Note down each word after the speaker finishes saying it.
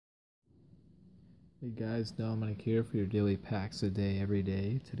Hey guys, Dominic here for your daily PAX A day every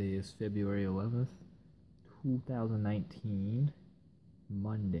day. Today is February 11th, 2019,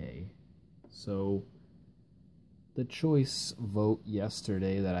 Monday. So, the choice vote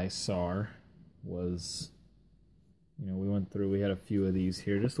yesterday that I saw was, we went through, we had a few of these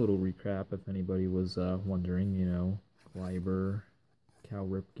here. Just a little recap if anybody was wondering, Gleiber, Cal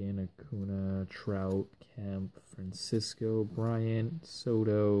Ripken, Acuna, Trout, Kemp, Francisco, Bryant,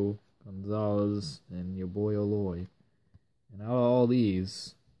 Soto, Gonzalez, and your boy Aloy. And out of all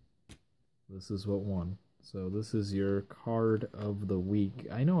these, this is what won. So this is your card of the week.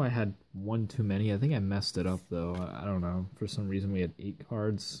 I know I had one too many. I think I messed it up, though. I don't know. For some reason, we had 8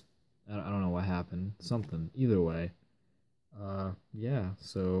 cards. I don't know what happened. Something. Either way. Yeah,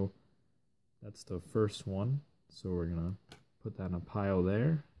 so that's the first one. So we're going to put that in a pile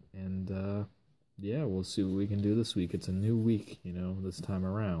there. And, yeah, we'll see what we can do this week. It's a new week, this time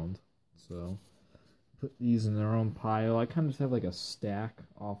around. So, put these in their own pile. I kind of just have like a stack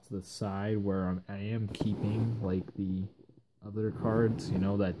off to the side where I am keeping like the other cards,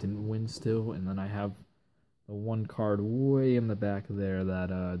 that didn't win still. And then I have the one card way in the back there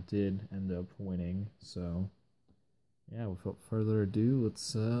that did end up winning. So, yeah, without further ado,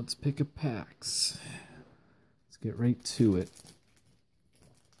 let's pick a PAX. Let's get right to it.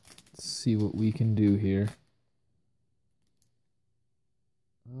 Let's see what we can do here.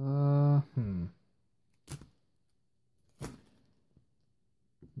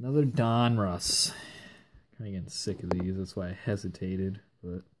 Another Donruss. Kind of getting sick of these. That's why I hesitated.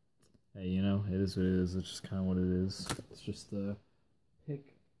 But hey, it is what it is. It's just kind of what it is. It's just a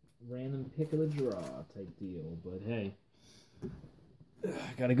random pick of the draw type deal. But hey,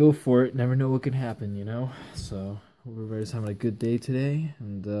 gotta go for it. Never know what can happen, So hope everybody's having a good day today,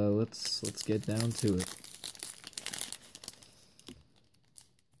 and let's get down to it.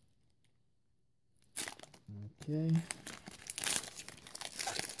 Okay.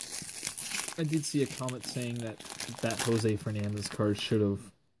 I did see a comment saying that Jose Fernandez card should have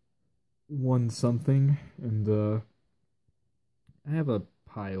won something, and I have a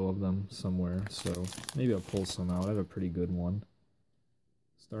pile of them somewhere, so maybe I'll pull some out. I have a pretty good one.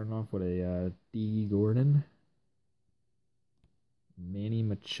 Starting off with a D. Gordon, Manny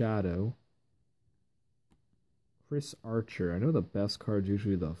Machado, Chris Archer. I know the best card's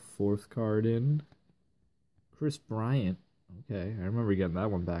usually the 4th card in. Chris Bryant. Okay, I remember getting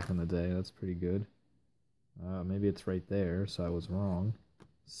that one back in the day. That's pretty good. Maybe it's right there, so I was wrong.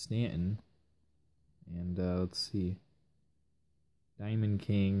 Stanton. And let's see. Diamond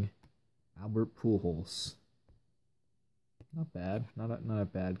King. Albert Pujols. Not bad. Not a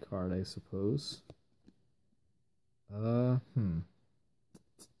bad card, I suppose. Let's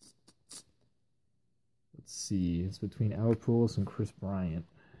see. It's between Albert Pujols and Chris Bryant.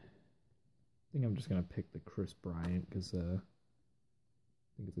 I think I'm just going to pick the Chris Bryant because I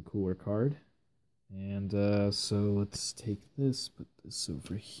think it's a cooler card. And so let's take this, put this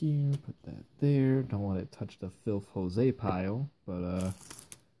over here, put that there. Don't let it touch the Filth Jose pile. But,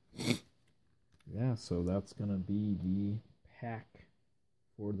 yeah, so that's going to be the pack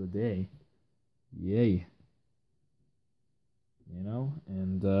for the day. Yay.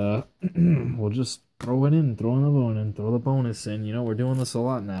 And we'll just throw it in, throw the bonus in. We're doing this a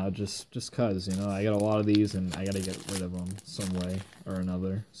lot now, just cause, I got a lot of these and I gotta get rid of them some way or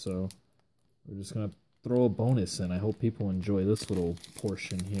another. So we're just gonna throw a bonus in. I hope people enjoy this little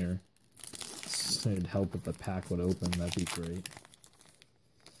portion here. It'd help if the pack would open, that'd be great.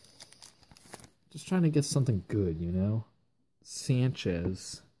 Just trying to get something good,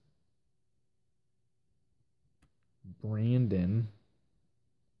 Sanchez. Brandon.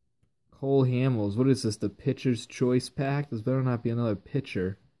 Cole Hamels. What is this? The pitcher's choice pack? This better not be another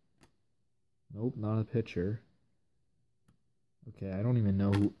pitcher. Nope, not a pitcher. Okay, I don't even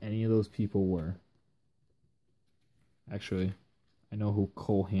know who any of those people were. Actually, I know who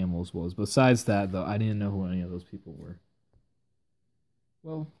Cole Hamels was. Besides that, though, I didn't know who any of those people were.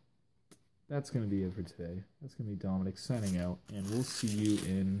 Well, that's going to be it for today. That's going to be Dominic signing out, and we'll see you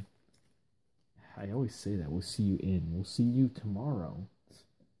in... I always say that. We'll see you tomorrow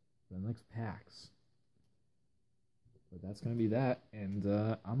for the next PAX. But that's going to be that. And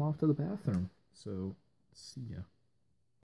I'm off to the bathroom. So, see ya.